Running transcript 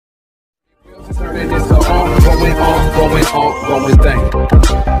all got my thing.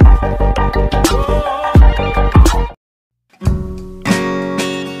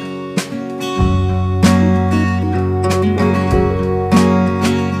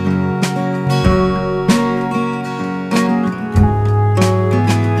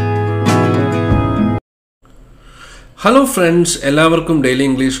 Hello friends, എല്ലാവർക്കും daily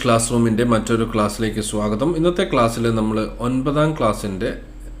English class റൂമിൻ്റെ മറ്റൊരു ക്ലാസ്സിലേക്ക് സ്വാഗതം. ഇന്നത്തെ ക്ലാസ്സിൽ നമ്മൾ 9ാം ക്ലാസ്സിൻ്റെ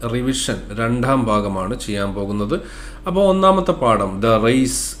റിവിഷൻ രണ്ടാം ഭാഗമാണ് ചെയ്യാൻ പോകുന്നത്. അപ്പോൾ ഒന്നാമത്തെ പാഠം ദ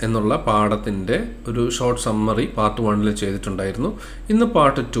റേസ് എന്നുള്ള പാഠത്തിൻ്റെ ഒരു ഷോർട്ട് സമ്മറി പാർട്ട് 1 ചെയ്തിട്ടുണ്ടായിരുന്നു. ഇന്ന്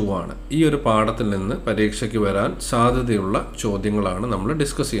പാർട്ട് 2 ആണ്. ഈ ഒരു പാഠത്തിൽ നിന്ന് പരീക്ഷയ്ക്ക് വരാൻ സാധ്യതയുള്ള ചോദ്യങ്ങളാണ് നമ്മൾ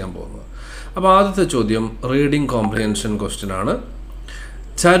ഡിസ്കസ് ചെയ്യാൻ പോകുന്നത്. അപ്പോൾ ആദ്യത്തെ ചോദ്യം റീഡിംഗ് കോംപ്രിഹെൻഷൻ ക്വസ്റ്റ്യൻ ആണ്.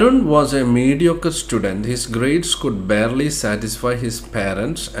 Tarun was a mediocre student. His grades could barely satisfy his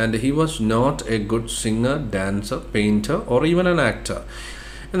parents and he was not a good singer, dancer, painter or even an actor.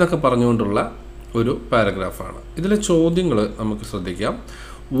 എന്നൊക്കെ പറഞ്ഞുകൊണ്ടുള്ള ഒരു പാരഗ്രാഫാണ്. ഇതിലെ ചോദ്യങ്ങൾ നമുക്ക് ശ്രദ്ധിക്കാം.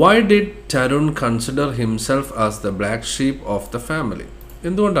 Why did Tarun consider himself as the black sheep of the family?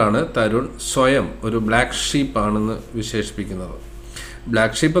 എന്തുകൊണ്ടാണ് തരുൺ സ്വയം ഒരു black sheep ആണെന്ന് വിശേഷിപ്പിക്കുന്നത്?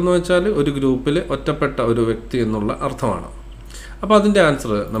 ബ്ലാക്ക് ഷീപ്പ് എന്ന് വെച്ചാൽ ഒരു ഗ്രൂപ്പിൽ ഒറ്റപ്പെട്ട ഒരു വ്യക്തി എന്നുള്ള അർത്ഥമാണ്. അപ്പോൾ അതിൻ്റെ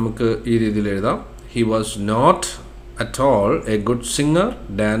ആൻസർ നമുക്ക് ഈ രീതിയിൽ എഴുതാം. He was not at all A good singer,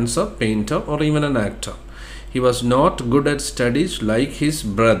 dancer, painter or even an actor. He was not good at studies like his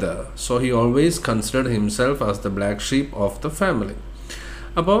brother. So he always considered himself as the black sheep of the family.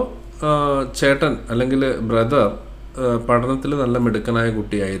 അപ്പോൾ ചേട്ടൻ അല്ലെങ്കിൽ brother പഠനത്തിൽ നല്ല മിടുക്കനായ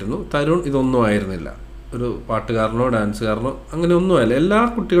കുട്ടിയായിരുന്നു. തരുൺ ഇതൊന്നും ആയിരുന്നില്ല. ഒരു പാട്ടുകാരനോ ഡാൻസുകാരനോ അങ്ങനെ ഒന്നുമല്ല. എല്ലാ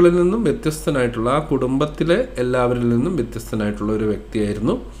കുട്ടികളിൽ നിന്നും വ്യത്യസ്തനായിട്ടുള്ള, ആ കുടുംബത്തിലെ എല്ലാവരിൽ നിന്നും വ്യത്യസ്തനായിട്ടുള്ള ഒരു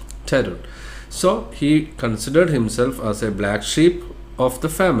വ്യക്തിയായിരുന്നു Tarun. So he considered himself as A black sheep of the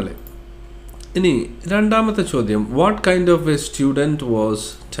family. ഇനി രണ്ടാമത്തെ ചോദ്യം, what kind of A student was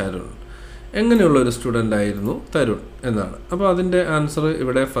Tarun? എങ്ങനെയുള്ള ഒരു സ്റ്റുഡൻ്റ് ആയിരുന്നു തരുൺ എന്നാണ്. അപ്പോൾ അതിൻ്റെ ആൻസർ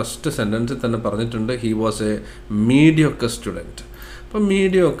ഇവിടെ ഫസ്റ്റ് സെൻറ്റൻസിൽ തന്നെ പറഞ്ഞിട്ടുണ്ട്. He was A mediocre student. അപ്പോൾ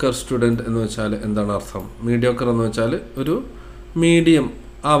മീഡിയോക്കർ സ്റ്റുഡൻറ്റ് എന്ന് വെച്ചാൽ എന്താണ് അർത്ഥം? മീഡിയോക്കർ എന്ന് വെച്ചാൽ ഒരു മീഡിയം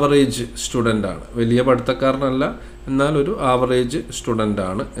ആവറേജ് സ്റ്റുഡൻ്റാണ്. വലിയ പഠിത്തക്കാരനല്ല, എന്നാൽ ഒരു ആവറേജ്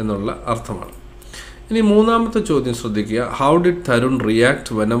സ്റ്റുഡൻ്റാണ് എന്നുള്ള അർത്ഥമാണ്. ഇനി മൂന്നാമത്തെ ചോദ്യം ശ്രദ്ധിക്കുക. How did Tarun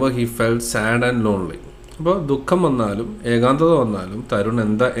react whenever he felt sad and lonely? അപ്പോൾ ദുഃഖം വന്നാലും ഏകാന്തത വന്നാലും തരുൺ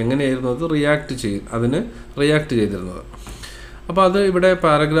എങ്ങനെയായിരുന്നു അതിന് റിയാക്ട് ചെയ്തിരുന്നത്? അപ്പോൾ അത് ഇവിടെ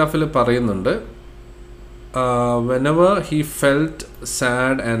പാരഗ്രാഫിൽ പറയുന്നുണ്ട്. Whenever he felt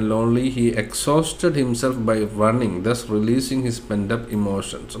sad and lonely, he exhausted himself by running, thus releasing his pent-up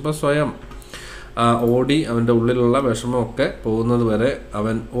emotions. അപ്പോൾ സ്വയം ഓടി അവൻ്റെ ഉള്ളിലുള്ള വിഷമമൊക്കെ പോകുന്നത് വരെ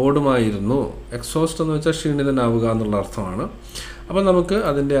അവൻ ഓടുമായിരുന്നു. എക്സോസ്റ്റ് എന്ന് വെച്ചാൽ ക്ഷീണിതനാവുക എന്നുള്ള അർത്ഥമാണ്. അപ്പോൾ നമുക്ക്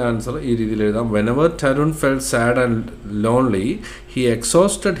അതിൻ്റെ ആൻസർ ഈ രീതിയിൽ എഴുതാം. Whenever Tarun felt sad and lonely, he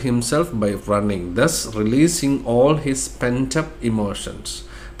exhausted himself by running, thus releasing all his pent-up emotions.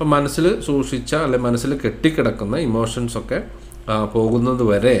 അപ്പം മനസ്സിൽ സൂക്ഷിച്ച അല്ലെങ്കിൽ മനസ്സിൽ കെട്ടിക്കിടക്കുന്ന ഇമോഷൻസൊക്കെ പോകുന്നത്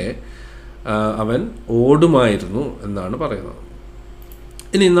വരെ അവൻ ഓടുമായിരുന്നു എന്നാണ് പറയുന്നത്.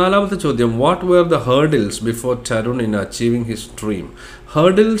 ഇനി നാലാമത്തെ ചോദ്യം, what where the hurdles before Tarun in achieving his dream?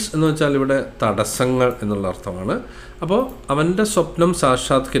 Hurdles എന്ന് വെച്ചാൽ ഇവിടെ തടസ്സങ്ങൾ എന്നുള്ള അർത്ഥമാണ്. അപ്പോൾ അവൻ്റെ സ്വപ്നം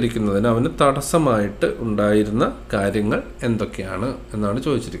സാക്ഷാത്കരിക്കുന്നതിന് അവന് തടസ്സമായിട്ട് ഉണ്ടായിരുന്ന കാര്യങ്ങൾ എന്തൊക്കെയാണ് എന്നാണ്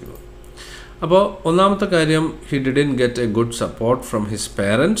ചോദിച്ചിരിക്കുന്നത്. അപ്പോൾ ഒന്നാമത്തെ കാര്യം, he didn't get A good support from his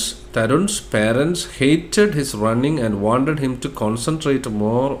parents. തരുൺസ് parents hated his running and wanted him to concentrate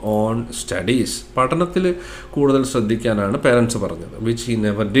more on studies. പഠനത്തിൽ കൂടുതൽ ശ്രദ്ധിക്കാനാണ് പേരൻസ് പറഞ്ഞത്, which he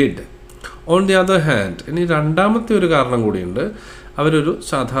never did. On the other hand, ഇനി രണ്ടാമത്തെ ഒരു കാരണം കൂടിയുണ്ട്. അവരൊരു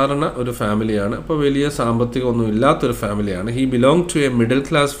സാധാരണ ഒരു ഫാമിലിയാണ്. അപ്പോൾ വലിയ സാമ്പത്തികമൊന്നും ഇല്ലാത്തൊരു ഫാമിലിയാണ്. He belong to A middle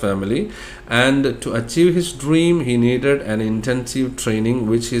class family and to achieve his dream he needed an intensive training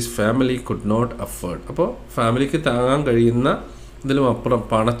which his family could not അഫേർഡ്. അപ്പോൾ ഫാമിലിക്ക് താങ്ങാൻ കഴിയുന്ന ഇതിലും അപ്പുറം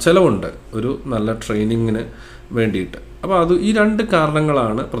പണച്ചെലവുണ്ട് ഒരു നല്ല ട്രെയിനിങ്ങിന് വേണ്ടിയിട്ട്. അപ്പോൾ ഈ രണ്ട്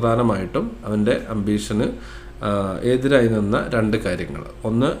കാരണങ്ങളാണ് പ്രധാനമായിട്ടും അവൻ്റെ അംബീഷന് എതിരായി നിന്ന രണ്ട് കാര്യങ്ങൾ.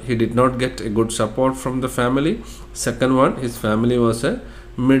 ഒന്ന്, he did not get A good support from the family. Second one, his family was A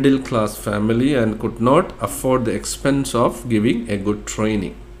middle class family and could not afford the expense of giving A good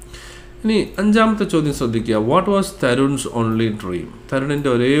training. ഇനി അഞ്ചാമത്തെ ചോദ്യം ശ്രദ്ധിക്കുക. What was തരുൺസ് only dream? തരുണിൻ്റെ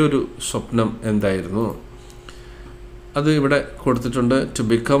ഒരേ ഒരു സ്വപ്നം എന്തായിരുന്നു? അത് ഇവിടെ കൊടുത്തിട്ടുണ്ട്. To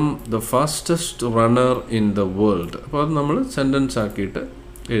become the fastest runner in the world. അപ്പോൾ അത് നമ്മൾ സെൻറ്റൻസ് ആക്കിയിട്ട്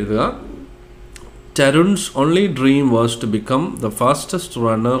എഴുതുക. Tarun's only dream was to become the fastest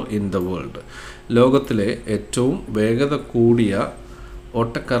runner in the world. ലോകത്തിലെ ഏറ്റവും വേഗത കൂടിയ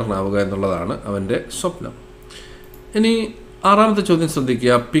ഓട്ടക്കാരനാവുക എന്നുള്ളതാണ് അവൻ്റെ സ്വപ്നം. ഇനി ആറാമത്തെ ചോദ്യം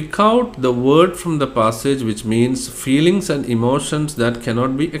ശ്രദ്ധിക്കുക. Pick out the word from the passage which means feelings and emotions that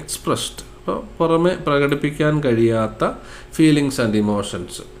cannot be expressed. അപ്പോൾ പുറമെ പ്രകടിപ്പിക്കാൻ കഴിയാത്ത ഫീലിങ്സ് ആൻഡ്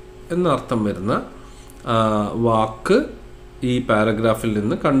ഇമോഷൻസ് എന്നർത്ഥം വരുന്ന വാക്ക് ഈ പാരഗ്രാഫിൽ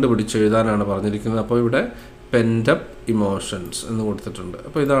നിന്ന് കണ്ടുപിടിച്ചെഴുതാനാണ് പറഞ്ഞിരിക്കുന്നത്. അപ്പോൾ ഇവിടെ പെൻറ്റപ്പ് ഇമോഷൻസ് എന്ന് കൊടുത്തിട്ടുണ്ട്.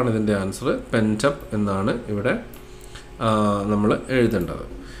 അപ്പോൾ ഇതാണ് ഇതിൻ്റെ ആൻസർ. പെൻറ്റപ്പ് എന്നാണ് ഇവിടെ നമ്മൾ എഴുതേണ്ടത്.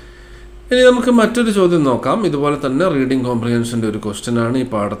 ഇനി നമുക്ക് മറ്റൊരു ചോദ്യം നോക്കാം. ഇതുപോലെ തന്നെ റീഡിംഗ് കോംപ്രിഹെൻഷൻ്റെ ഒരു ക്വസ്റ്റ്യൻ ആണ് ഈ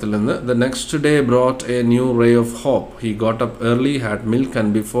പാഠത്തിൽ നിന്ന്. The next day brought A new ray of hope. He got up early, had milk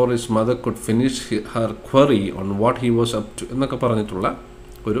and before his mother could finish Har query on what he was up to എന്നൊക്കെ പറഞ്ഞിട്ടുള്ള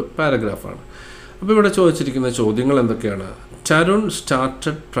ഒരു പാരഗ്രാഫാണ്. അപ്പോൾ ഇവിടെ ചോദിച്ചിരിക്കുന്ന ചോദ്യങ്ങൾ എന്തൊക്കെയാണ്? Tarun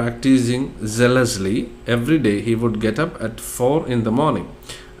started practicing zealously. Every day he would get up at 4 in the morning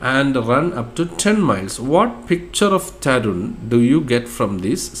and run up to 10 miles. What picture of Tarun do you get from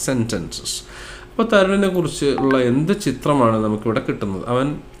these sentences? അപ്പോൾ തരുണിനെ കുറിച്ചുള്ള എന്ത് ചിത്രമാണ് നമുക്കിവിടെ കിട്ടുന്നത്? അവൻ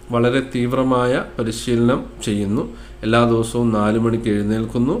വളരെ തീവ്രമായ പരിശീലനം ചെയ്യുന്നു, എല്ലാ ദിവസവും 4 മണിക്ക്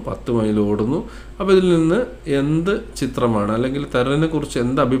എഴുന്നേൽക്കുന്നു, 10 മൈൽ ഓടുന്നു. അപ്പോൾ ഇതിൽ നിന്ന് എന്ത് ചിത്രമാണ്, അല്ലെങ്കിൽ തരുണിനെ കുറിച്ച്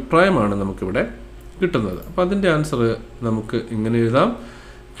എന്ത് അഭിപ്രായമാണ് നമുക്കിവിടെ കിട്ടുന്നത്? അപ്പോൾ അതിൻ്റെ ആൻസർ നമുക്ക് ഇങ്ങനെ എഴുതാം.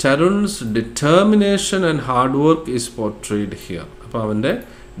 തരുൺസ് determination and hard work is portrayed here. അപ്പോൾ അവൻ്റെ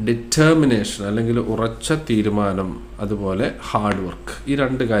ഡിറ്റർമിനേഷൻ അല്ലെങ്കിൽ ഉറച്ച തീരുമാനം, അതുപോലെ ഹാർഡ് വർക്ക്, ഈ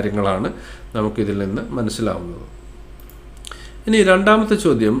 2 കാര്യങ്ങളാണ് നമുക്കിതിൽ നിന്ന് മനസ്സിലാവുന്നത്. ഇനി രണ്ടാമത്തെ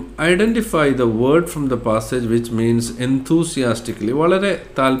ചോദ്യം, identify the word from the passage which means എൻതൂസിയാസ്റ്റിക്കലി. വളരെ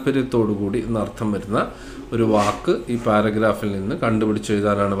താല്പര്യത്തോടു കൂടി എന്നർത്ഥം വരുന്ന ഒരു വാക്ക് ഈ പാരഗ്രാഫിൽ നിന്ന്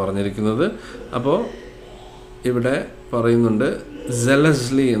കണ്ടുപിടിച്ചെഴുതാനാണ് പറഞ്ഞിരിക്കുന്നത്. അപ്പോൾ ഇവിടെ പറയുന്നുണ്ട്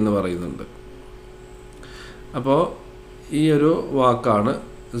zealously എന്ന് പറയുന്നുണ്ട്. അപ്പോൾ ഈ ഒരു വാക്കാണ്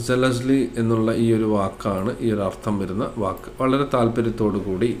zealously എന്നുള്ള ഈ ഒരു വാക്കാണ് ഈ ഒരു അർത്ഥം വരുന്ന വാക്ക്, വളരെ താല്പര്യത്തോടു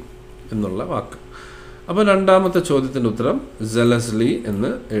കൂടി എന്നുള്ള വാക്ക്. അപ്പോൾ രണ്ടാമത്തെ ചോദ്യത്തിൻ്റെ ഉത്തരം zealously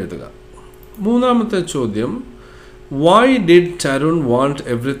എന്ന് എഴുതുക. മൂന്നാമത്തെ ചോദ്യം, why did Tarun want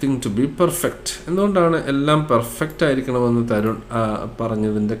everything to be perfect? എന്തുകൊണ്ടാണ് എല്ലാം പെർഫെക്റ്റ് ആയിരിക്കണമെന്ന് തരുൺ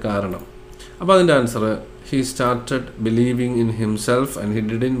പറഞ്ഞതിൻ്റെ കാരണം? അപ്പോൾ അതിൻ്റെ answer, he started believing in himself and he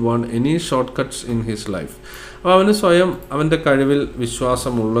didn't want any shortcuts in his life. അപ്പോൾ അവന് സ്വയം അവൻ്റെ കഴിവിൽ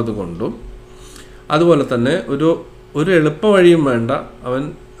വിശ്വാസമുള്ളത് കൊണ്ടും അതുപോലെ തന്നെ ഒരു എളുപ്പ വഴിയും വേണ്ട, അവൻ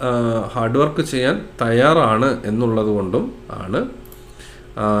ഹാർഡ് വർക്ക് ചെയ്യാൻ തയ്യാറാണ് എന്നുള്ളത് കൊണ്ടും ആണ്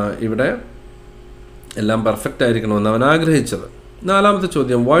ഇവിടെ എല്ലാം പെർഫെക്റ്റ് ആയിരിക്കണമെന്ന് അവൻ ആഗ്രഹിച്ചത്. നാലാമത്തെ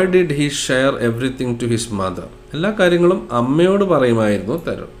ചോദ്യം, why did he share everything to his mother? എല്ലാ കാര്യങ്ങളും അമ്മയോട് പറയുമായിരുന്നു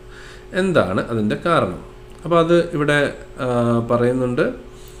തരുൺ. എന്താണ് അതിൻ്റെ കാരണം? അപ്പോൾ അത് ഇവിടെ പറയുന്നുണ്ട്.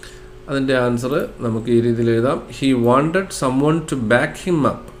 അതിൻ്റെ ആൻസർ നമുക്ക് ഈ രീതിയിൽ എഴുതാം. He wanted someone to back him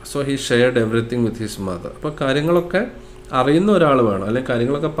up, so he shared everything with his mother. അപ്പോൾ കാര്യങ്ങളൊക്കെ അറിയുന്ന ഒരാൾ വേണം, അല്ലെങ്കിൽ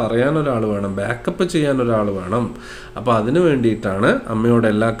കാര്യങ്ങളൊക്കെ പറയാൻ ഒരാൾ വേണം, ബാക്കപ്പ് ചെയ്യാൻ ഒരാൾ വേണം. അപ്പോൾ അതിന് വേണ്ടിയിട്ടാണ് അമ്മയോട്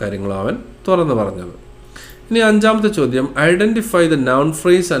എല്ലാ കാര്യങ്ങളും അവൻ തുറന്നു പറഞ്ഞത്. ഇനി അഞ്ചാമത്തെ ചോദ്യം, identify the noun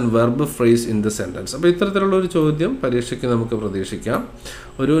phrase and verb phrase in the sentence. അപ്പോൾ ഇത്തരത്തിലുള്ള ഒരു ചോദ്യം പരീക്ഷയ്ക്ക് നമുക്ക് പ്രതീക്ഷിക്കാം.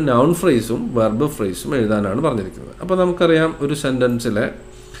 ഒരു നൗൺ ഫ്രേസും വെർബ് ഫ്രേസും എഴുതാനാണ് പറഞ്ഞിരിക്കുന്നത്. അപ്പോൾ നമുക്കറിയാം, ഒരു സെൻറ്റൻസിലെ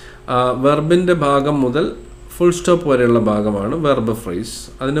വെർബിൻ്റെ ഭാഗം മുതൽ ഫുൾ സ്റ്റോപ്പ് വരെയുള്ള ഭാഗമാണ് വെർബ് ഫ്രേസ്,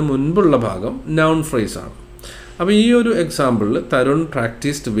 അതിന് മുൻപുള്ള ഭാഗം നൗൺ ഫ്രേസ് ആണ്. അപ്പോൾ ഈ ഒരു എക്സാമ്പിളിൽ Tarun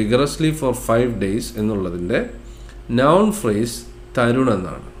practised vigorously four 5 days എന്നുള്ളതിൻ്റെ നൗൺ ഫ്രേസ് തരുൺ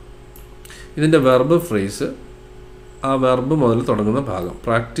എന്നാണ്. ഇതിൻ്റെ വെർബ് ഫ്രേസ് ആ വെർബ് മുതൽ തുടങ്ങുന്ന ഭാഗം,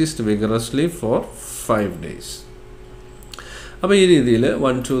 പ്രാക്ടീസ്ഡ് വിഗറസ്ലി ഫോർ 5 days. അപ്പോൾ ഈ രീതിയിൽ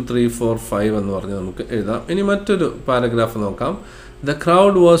 1 2 3 4 5 എന്ന് പറഞ്ഞ് നമുക്ക് എഴുതാം. ഇനി മറ്റൊരു പാരഗ്രാഫ് നോക്കാം. The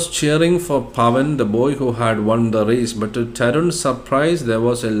crowd was cheering for Pavan, the boy who had won the race, but to Tarun's surprise there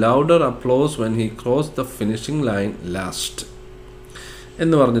was a louder applause when he crossed the finishing line last.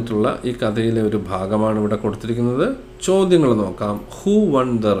 എന്ന് പറഞ്ഞിട്ടുള്ള ഈ കഥയിലെ ഒരു ഭാഗമാണ് ഇവിടെ കൊടുത്തിരിക്കുന്നത്. ചോദ്യങ്ങൾ നോക്കാം. Who one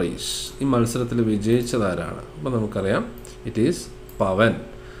the race? ഈ മത്സരത്തിൽ വിജയിച്ചതാരാണ്? അപ്പോൾ നമുക്കറിയാം, ഇറ്റ് ഈസ് പവൻ.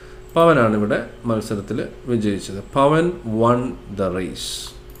 പവനാണ് ഇവിടെ മത്സരത്തിൽ വിജയിച്ചത്. പവൻ വൺ ദ റേസ്.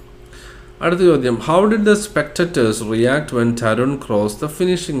 അടുത്ത ചോദ്യം, how did the spectators react when Tarun cross the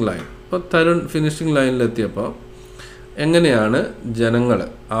finishing line? അപ്പോൾ തരുൺ ഫിനിഷിംഗ് ലൈനിലെത്തിയപ്പോൾ എങ്ങനെയാണ്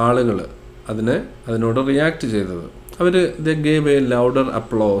ആളുകൾ അതിനോട് റിയാക്ട് ചെയ്തത്? അവർ the gave A louder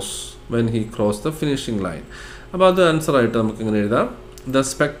applause when he cross the finishing line. അപ്പോൾ അത് ആൻസറായിട്ട് നമുക്കിങ്ങനെ എഴുതാം. ദ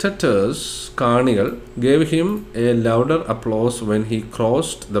സ്പെക്ടേറ്റേഴ്സ്, കാണികൾ, gave him A louder applause when he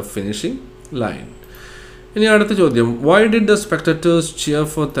crossed the finishing line. ഇനി അടുത്ത ചോദ്യം, why did the spectators cheer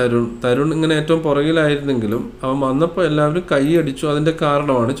four Tarun? Tarun ഇങ്ങനെ ഏറ്റവും പുറകിലായിരുന്നെങ്കിലും അവൻ വന്നപ്പോൾ എല്ലാവരും കൈയടിച്ചു, അതിൻ്റെ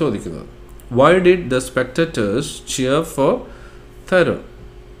കാരണമാണ് ചോദിക്കുന്നത്. Why did the spectators cheer four Tarun?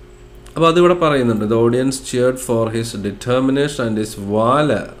 അപ്പോൾ അതിവിടെ പറയുന്നുണ്ട്, the audience ചിയർഡ് for his determination and his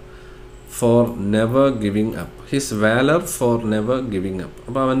വാലർ four never giving up. His വാലർ four never giving up.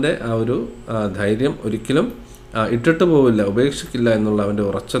 അപ്പോൾ അവൻ്റെ ആ ഒരു ധൈര്യം, ഒരിക്കലും ഇട്ടിട്ട് പോവില്ല, ഉപേക്ഷിക്കില്ല എന്നുള്ള അവൻ്റെ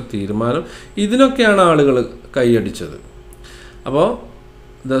ഉറച്ച തീരുമാനം, ഇതിനൊക്കെയാണ് ആളുകൾ കൈയടിച്ചത്. അപ്പോൾ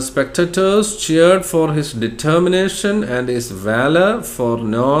the spectators cheered for his determination and his valor for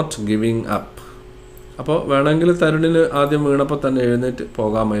not giving up. അപ്പോൾ വേണമെങ്കിൽ തരുണിന് ആദ്യം വീണപ്പോൾ തന്നെ എഴുന്നേറ്റ്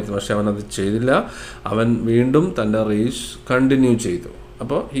പോകാമായിരുന്നു, പക്ഷെ അവനത് ചെയ്തില്ല. അവൻ വീണ്ടും തൻ്റെ റേസ് കണ്ടിന്യൂ ചെയ്തു.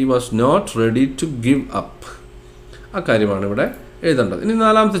 അപ്പോൾ he was not ready to give up. ആ കാര്യമാണ് ഇവിടെ എഴുതേണ്ടത്. ഇനി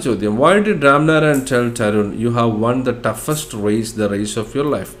നാലാമത്തെ ചോദ്യം, why did Ramnarayan tell Tarun you have won the toughest race, the race of your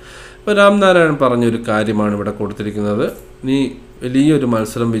life? ഇപ്പോൾ രാംനാരായൺ പറഞ്ഞൊരു കാര്യമാണ് ഇവിടെ കൊടുത്തിരിക്കുന്നത്. നീ വലിയൊരു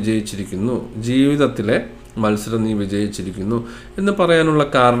മത്സരം വിജയിച്ചിരിക്കുന്നു, ജീവിതത്തിലെ മത്സരം നീ വിജയിച്ചിരിക്കുന്നു എന്ന് പറയാനുള്ള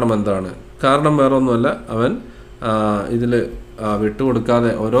കാരണം എന്താണ്? കാരണം വേറെ ഒന്നുമല്ല, അവൻ ഇതിൽ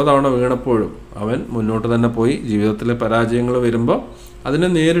വിട്ടുകൊടുക്കാതെ ഓരോ തവണ വീണപ്പോഴും അവൻ മുന്നോട്ട് തന്നെ പോയി. ജീവിതത്തിലെ പരാജയങ്ങൾ വരുമ്പോൾ അതിനെ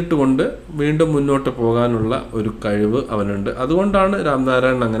നേരിട്ട് കൊണ്ട് വീണ്ടും മുന്നോട്ട് പോകാനുള്ള ഒരു കഴിവ് അവനുണ്ട്. അതുകൊണ്ടാണ്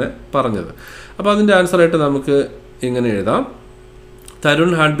രാംനാരായൺ അങ്ങനെ പറഞ്ഞത്. അപ്പോൾ അതിൻ്റെ ആൻസറായിട്ട് നമുക്ക് ഇങ്ങനെ എഴുതാം,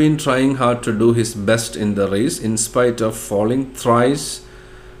 Tarun had been trying hard to do his best in the race in spite of falling thrice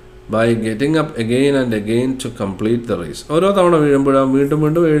by getting up again and again to complete the race. ഓരോ തവണ വീഴുമ്പോഴും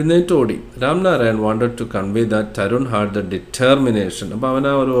വീണ്ടും എഴുന്നേറ്റ് ഓടി. Ramnarayan wanted to convey that Tarun had the determination. അപ്പോൾ അവന്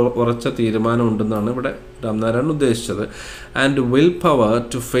ആ ഒരു ഉറച്ച തീരുമാനം ഉണ്ടെന്നാണ് ഇവിടെ രാംനാരായൺ ഉദ്ദേശിച്ചത്. And will power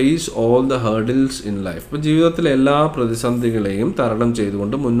to face all the hurdles in life. ഇപ്പോൾ ജീവിതത്തിലെ എല്ലാ പ്രതിസന്ധികളെയും തരണം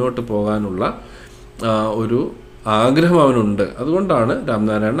ചെയ്തുകൊണ്ട് മുന്നോട്ട് പോകാനുള്ള ഒരു ആഗ്രഹം അവനുണ്ട്. അതുകൊണ്ടാണ്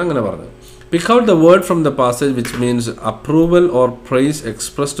രാംനാരായണൻ അങ്ങനെ പറഞ്ഞത്. Pick out the word from the passage which means approval or price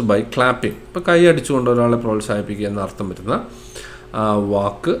expressed by clapping. ഇപ്പോൾ കൈ അടിച്ചുകൊണ്ട് ഒരാളെ പ്രോത്സാഹിപ്പിക്കുക എന്ന അർത്ഥം വരുന്ന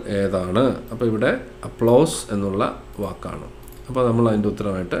വാക്ക് ഏതാണ്? അപ്പോൾ ഇവിടെ അപ്ലോസ് എന്നുള്ള വാക്കാണ്. അപ്പോൾ നമ്മൾ അതിൻ്റെ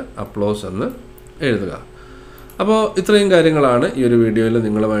ഉത്തരമായിട്ട് അപ്ലോസ് എന്ന് എഴുതുക. അപ്പോൾ ഇത്രയും കാര്യങ്ങളാണ് ഈ ഒരു വീഡിയോയിൽ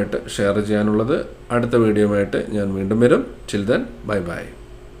നിങ്ങളുമായിട്ട് ഷെയർ ചെയ്യാനുള്ളത്. അടുത്ത വീഡിയോയുമായിട്ട് ഞാൻ വീണ്ടും വരും. Till then bye bye.